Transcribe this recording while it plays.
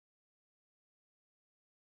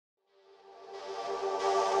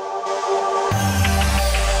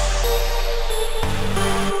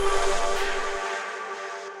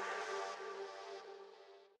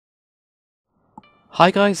Hi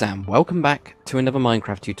guys, and welcome back to another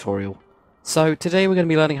Minecraft tutorial. So today we're going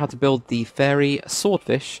to be learning how to build the Fairey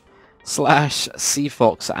Swordfish /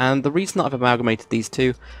 Seafox, and the reason that I've amalgamated these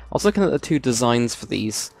two, I was looking at the two designs for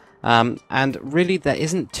these, and really there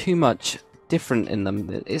isn't too much different in them.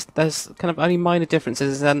 There's kind of only minor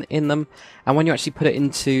differences in them, and when you actually put it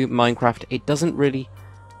into Minecraft it doesn't really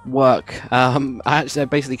work. I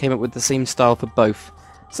basically came up with the same style for both.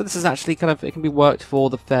 So this is actually kind of, it can be worked for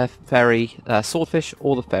the Fairey Swordfish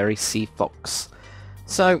or the Fairey Seafox.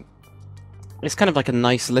 So it's kind of like a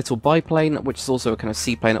nice little biplane, which is also a kind of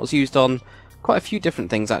seaplane that was used on quite a few different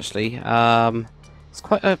things actually. It's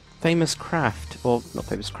quite a famous craft, or not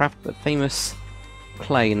famous craft, but famous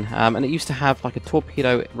plane. And it used to have like a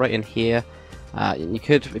torpedo right in here. You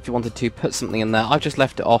could, if you wanted to, put something in there. I've just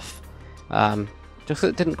left it off, just so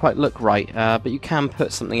it didn't quite look right, but you can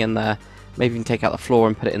put something in there. Maybe you can take out the floor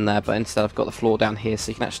and put it in there, but instead I've got the floor down here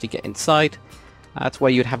so you can actually get inside. That's where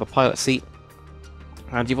you'd have a pilot seat.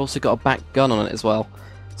 And you've also got a back gun on it as well.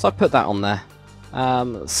 So I put that on there.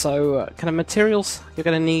 Kind of materials you're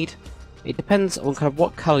going to need, it depends on kind of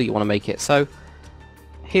what colour you want to make it. So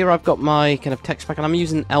here I've got my kind of texture pack, and I'm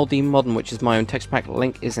using LD Modern, which is my own texture pack.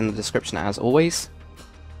 Link is in the description as always.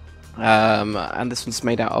 And this one's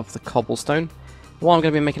made out of the cobblestone. What I'm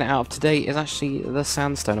going to be making it out of today is actually the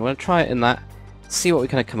sandstone. I'm going to try it in that, see what we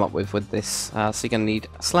kind of come up with this. So you're going to need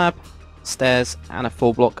a slab, stairs, and a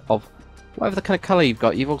full block of whatever the kind of colour you've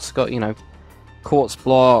got. You've also got, you know, quartz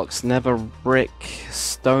blocks, nether brick,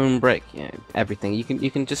 stone brick, you know, everything. You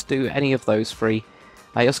can just do any of those free.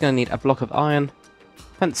 You're also going to need a block of iron,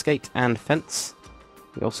 fence gate, and fence.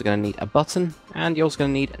 You're also going to need a button, and you're also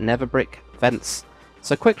going to need nether brick, fence.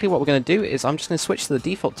 So quickly what we're going to do is I'm just going to switch to the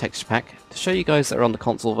default texture pack to show you guys that are on the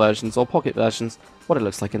console versions or pocket versions what it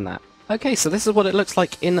looks like in that. Okay, so this is what it looks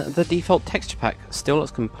like in the default texture pack. Still looks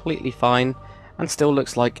completely fine and still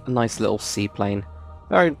looks like a nice little seaplane.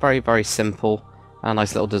 Very simple and a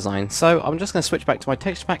nice little design. So I'm just going to switch back to my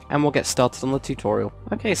texture pack and we'll get started on the tutorial.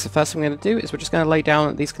 Okay, so first thing I'm going to do is we're just going to lay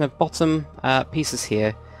down these kind of bottom pieces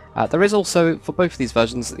here. There is also, for both of these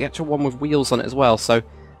versions, the actual one with wheels on it as well. So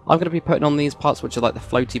I'm going to be putting on these parts which are like the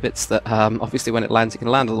floaty bits that obviously when it lands, it can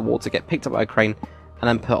land on the water, get picked up by a crane, and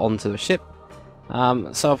then put onto the ship.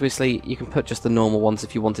 So obviously you can put just the normal ones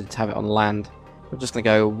if you wanted to have it on land. We're just going to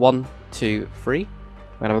go 1, 2, 3.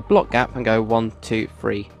 We're going to have a block gap and go 1, 2,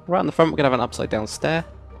 3. Right on the front we're going to have an upside down stair.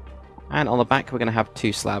 And on the back we're going to have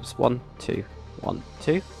 2 slabs. 1, 2, 1,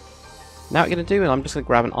 2. Now what we're going to do, and I'm just going to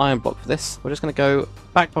grab an iron block for this. We're just going to go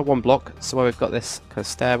back by 1 block. So where we've got this kind of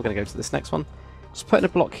stair, we're going to go to this next one. Just put in a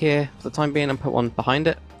block here for the time being and put one behind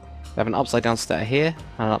it. We have an upside down stair here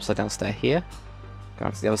and an upside down stair here. Go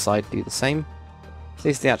on to the other side, do the same. So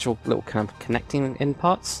these are the actual little kind of connecting in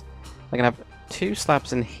parts. We're going to have 2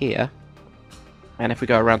 slabs in here, and if we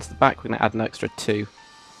go around to the back we're going to add an extra 2.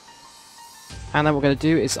 And then what we're going to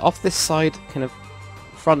do is off this side kind of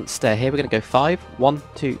front stair here we're going to go 5. 1,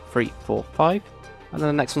 2, 3, 4, 5. And then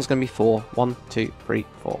the next one's going to be 4. 1, 2, 3,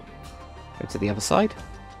 4. Go to the other side.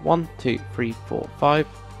 1, 2, 3, 4, 5,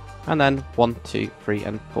 and then 1, 2, 3,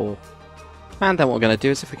 and 4. And then what we're going to do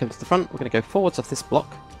is if we come to the front, we're going to go forwards off this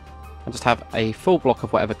block and just have a full block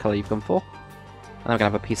of whatever colour you've gone for. And then we're going to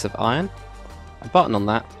have a piece of iron, a button on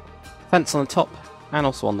that, fence on the top and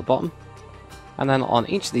also on the bottom. And then on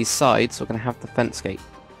each of these sides, we're going to have the fence gate.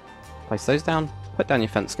 Place those down, put down your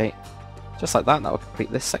fence gate, just like that. That will complete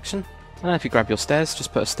this section. And then if you grab your stairs,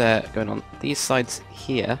 just put a stair going on these sides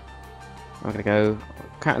here. And we're going to go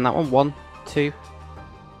counting that one, 1, 2,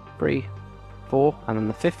 3, 4, and then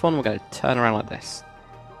the 5th one we're going to turn around like this.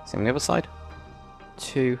 Same on the other side,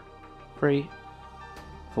 2, 3,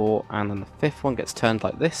 4, and then the 5th one gets turned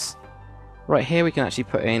like this. Right here we can actually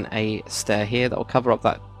put in a stair here that will cover up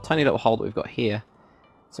that tiny little hole that we've got here.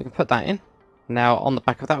 So we can put that in. Now on the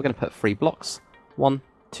back of that we're going to put 3 blocks, 1,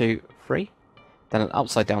 2, 3, then an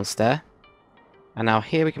upside down stair. And now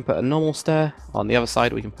here we can put a normal stair, on the other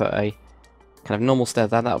side we can put a kind of normal stair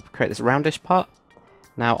there. That will create this roundish part.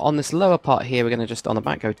 Now on this lower part here we're going to just on the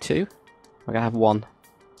back go 2. We're going to have 1.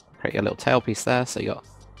 Create your little tail piece there, so you got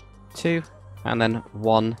 2 and then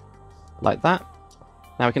 1 like that.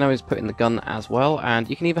 Now we can always put in the gun as well, and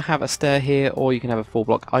you can either have a stair here or you can have a full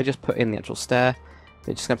block. I just put in the actual stair.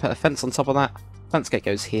 We're just going to put a fence on top of that. Fence gate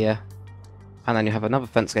goes here, and then you have another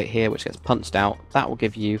fence gate here which gets punched out. That will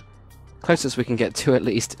give you closest we can get to at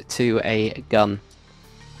least to a gun.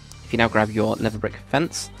 If you now grab your nether brick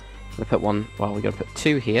fence, we're going to put one, well we're going to put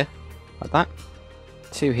 2 here, like that,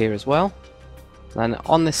 2 here as well. Then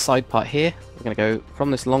on this side part here, we're going to go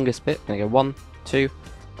from this longest bit, we're going to go 1, 2,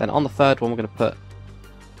 then on the 3rd one we're going to put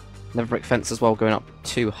nether brick fence as well going up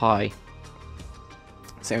 2 high.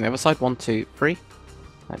 Same on the other side, 1, 2, 3.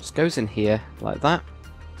 That just goes in here like that.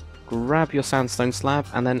 Grab your sandstone slab,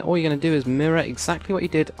 and then all you're going to do is mirror exactly what you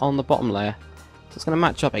did on the bottom layer. So it's going to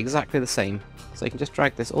match up exactly the same. So you can just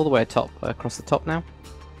drag this all the way across the top now.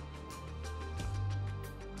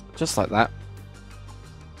 Just like that.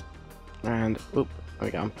 And, oop, there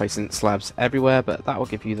we go, I'm placing slabs everywhere, but that will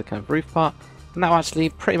give you the kind of roof part. And that will actually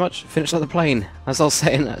pretty much finish up the plane. As I was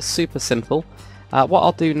saying, super simple. What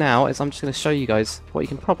I'll do now is I'm just going to show you guys what you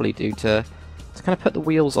can probably do to kind of put the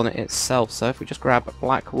wheels on it itself. So if we just grab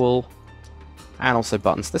black wool and also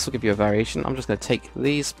buttons, this will give you a variation. I'm just going to take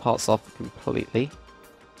these parts off completely.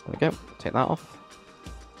 There we go, take that off.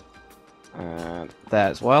 And there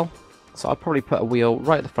as well. So I'll probably put a wheel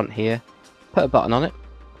right at the front here, put a button on it,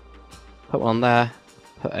 put one on there,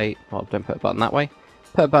 well, don't put a button that way,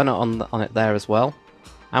 put a button on it there as well.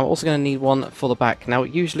 And we're also going to need one for the back. Now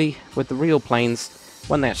usually with the real planes,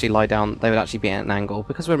 when they actually lie down, they would actually be at an angle.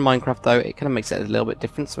 Because we're in Minecraft though, it kind of makes it a little bit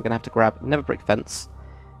different, so we're going to have to grab another brick fence.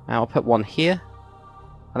 And I'll put one here,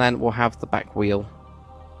 and then we'll have the back wheel.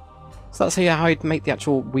 So that's how you'd make the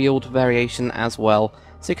actual wheeled variation as well.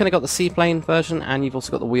 So you kind of got the seaplane version, and you've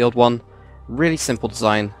also got the wheeled one. Really simple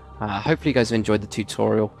design. Hopefully you guys have enjoyed the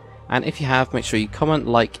tutorial. And if you have, make sure you comment,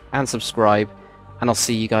 like, and subscribe. And I'll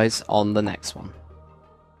see you guys on the next one.